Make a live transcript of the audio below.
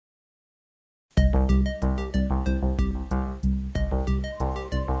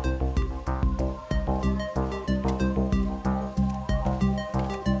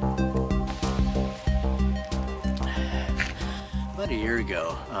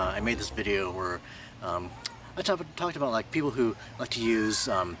ago, I made this video where I talked about like people who like to use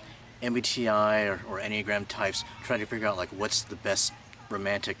MBTI or Enneagram types, trying to figure out like what's the best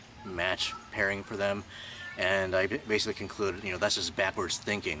romantic match pairing for them. And I basically concluded, that's just backwards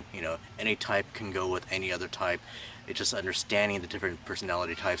thinking. Any type can go with any other type. It's just understanding the different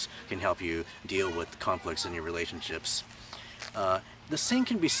personality types can help you deal with conflicts in your relationships. The same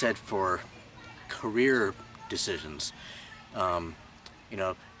can be said for career decisions.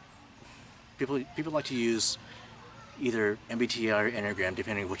 People like to use either MBTI or Enneagram,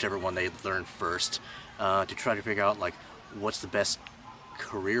 depending on whichever one they learn first, to try to figure out like what's the best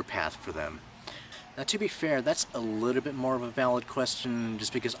career path for them. Now, to be fair, that's a little bit more of a valid question,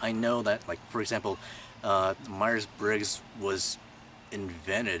 just because I know that, like, for example, Myers-Briggs was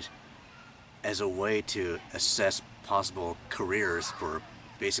invented as a way to assess possible careers for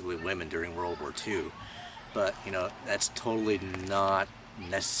basically women during World War II. But, that's totally not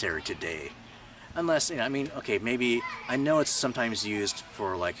necessary today. Unless, okay, maybe, I know it's sometimes used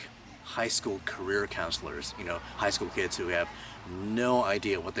for, like, high school career counselors, high school kids who have no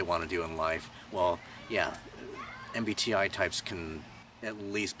idea what they want to do in life. Well, yeah, MBTI types can at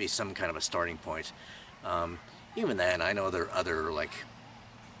least be some kind of a starting point. Even then, I know there are other, like,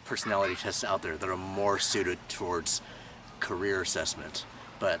 personality tests out there that are more suited towards career assessment.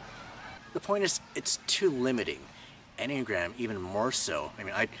 But the point is, it's too limiting. Enneagram even more so.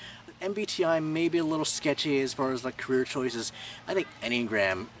 MBTI may be a little sketchy as far as like career choices. I think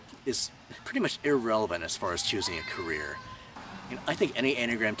Enneagram is pretty much irrelevant as far as choosing a career. I think any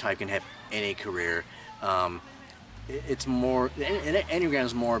Enneagram type can have any career. It's more, Enneagram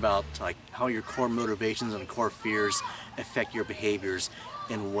is more about like how your core motivations and core fears affect your behaviors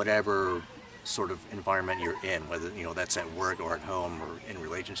in whatever sort of environment you're in, whether that's at work or at home or in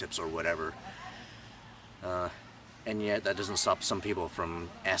relationships or whatever. And yet that doesn't stop some people from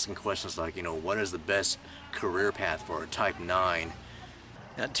asking questions like, what is the best career path for a type 9?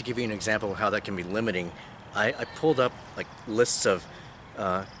 Now, to give you an example of how that can be limiting, I pulled up like lists of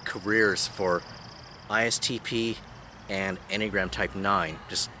careers for ISTP and Enneagram type 9,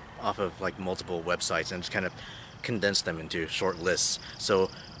 just off of like multiple websites, and just kind of condensed them into short lists.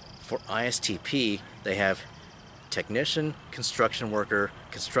 So for ISTP, they have technician, construction worker,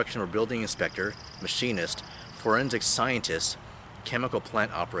 construction or building inspector, machinist, forensic scientist, chemical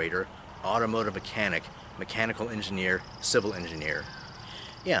plant operator, automotive mechanic, mechanical engineer, civil engineer.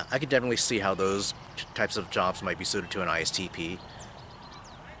 Yeah, I could definitely see how those types of jobs might be suited to an ISTP.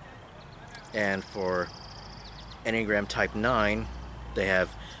 And for Enneagram type 9, they have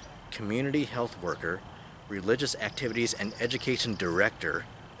community health worker, religious activities and education director,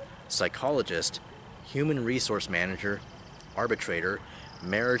 psychologist, human resource manager, arbitrator,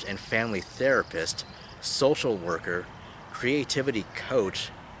 marriage and family therapist, social worker, creativity coach,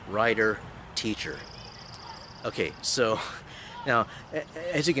 writer, teacher. Okay, so now,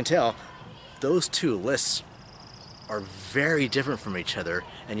 as you can tell, those two lists are very different from each other,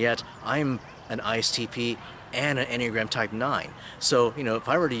 and yet I'm an ISTP and an Enneagram type 9. So, if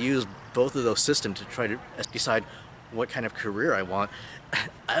I were to use both of those systems to try to decide what kind of career I want,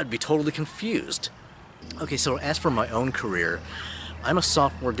 I would be totally confused. Okay, so as for my own career, I'm a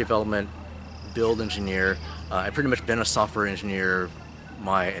software development build engineer. I've pretty much been a software engineer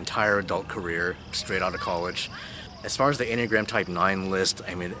my entire adult career, straight out of college. As far as the Enneagram type 9 list,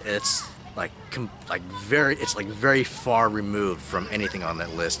 it's very far removed from anything on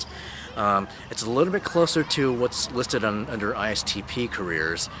that list. It's a little bit closer to what's listed under ISTP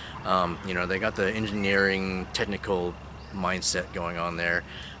careers. They got the engineering, technical mindset going on there.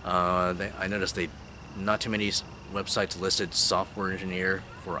 I noticed not too many websites listed software engineer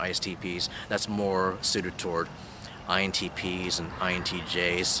for ISTPs. That's more suited toward INTPs and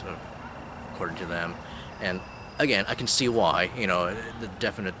INTJs, according to them. And again, I can see why. The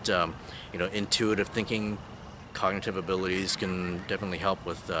definite, intuitive thinking, cognitive abilities can definitely help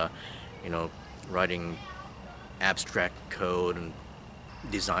with, writing abstract code and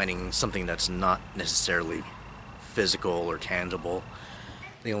designing something that's not necessarily physical or tangible.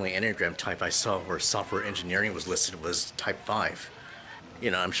 The only Enneagram type I saw where software engineering was listed was type 5.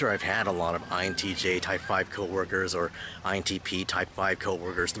 I'm sure I've had a lot of INTJ type 5 coworkers or INTP type 5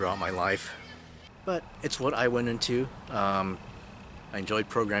 coworkers throughout my life. But it's what I went into. I enjoyed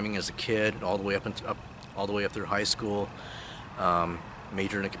programming as a kid, all the way up through high school.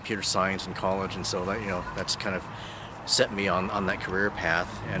 Majored in computer science in college, and so that that's kind of set me on that career path.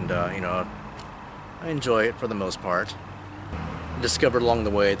 And I enjoy it for the most part. Discovered along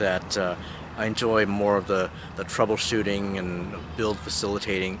the way that I enjoy more of the troubleshooting and build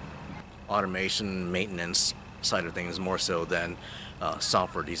facilitating, automation, maintenance side of things more so than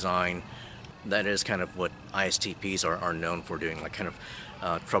software design. That is kind of what ISTPs are known for doing, like kind of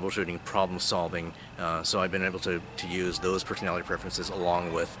troubleshooting, problem solving. So I've been able to use those personality preferences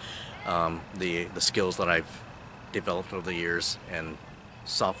along with the skills that I've developed over the years and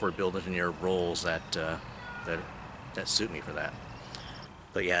software build engineer roles that suit me for that.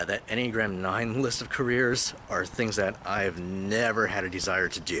 But yeah, that Enneagram 9 list of careers are things that I've never had a desire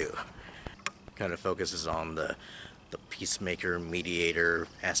to do. Kind of focuses on the peacemaker, mediator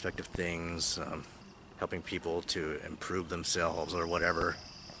aspect of things, helping people to improve themselves or whatever.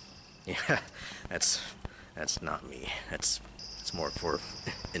 Yeah, that's not me. It's more for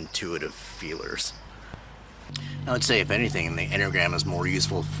intuitive feelers. I would say, if anything, the Enneagram is more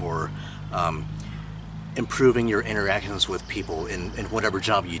useful for improving your interactions with people in whatever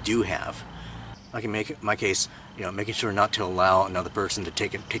job you do have. I can make my case, making sure not to allow another person to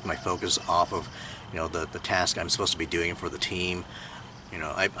take my focus off of, the task I'm supposed to be doing for the team.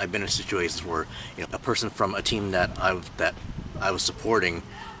 I've been in situations where, a person from a team that I was supporting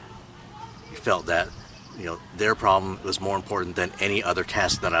felt that, their problem was more important than any other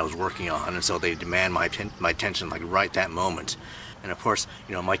task that I was working on, and so they demand my attention like right that moment. And of course,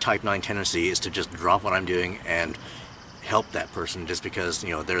 my type 9 tendency is to just drop what I'm doing and help that person, just because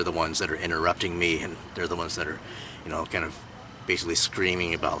they're the ones that are interrupting me, and they're the ones that are kind of basically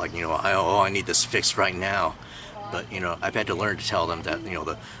screaming about, like, I need this fixed right now. But I've had to learn to tell them that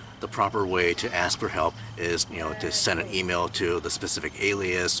the proper way to ask for help is to send an email to the specific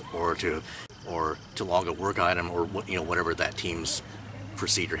alias, or to log a work item, or whatever that team's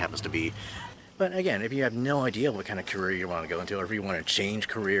procedure happens to be. But again, if you have no idea what kind of career you want to go into, or if you want to change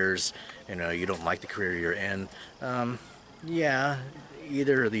careers, you don't like the career you're in, yeah,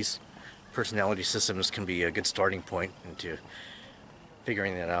 either of these personality systems can be a good starting point into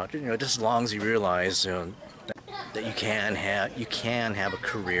figuring that out. Just as long as you realize that you can have a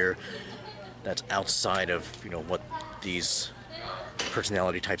career that's outside of what these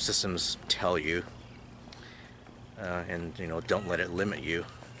personality type systems tell you, and don't let it limit you.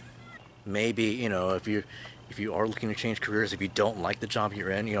 Maybe if you are looking to change careers, if you don't like the job you're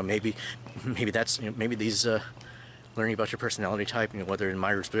in, maybe that's maybe these learning about your personality type, whether in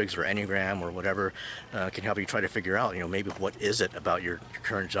Myers-Briggs or Enneagram or whatever, can help you try to figure out, maybe what is it about your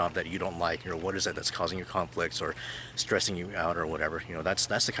current job that you don't like, what is it that's causing you conflicts or stressing you out or whatever. That's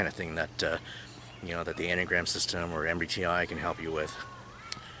the kind of thing that that the Enneagram system or MBTI can help you with.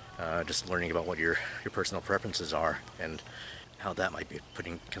 Just learning about what your personal preferences are and how that might be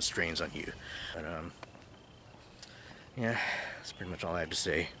putting constraints on you. But yeah, that's pretty much all I have to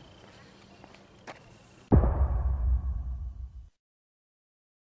say.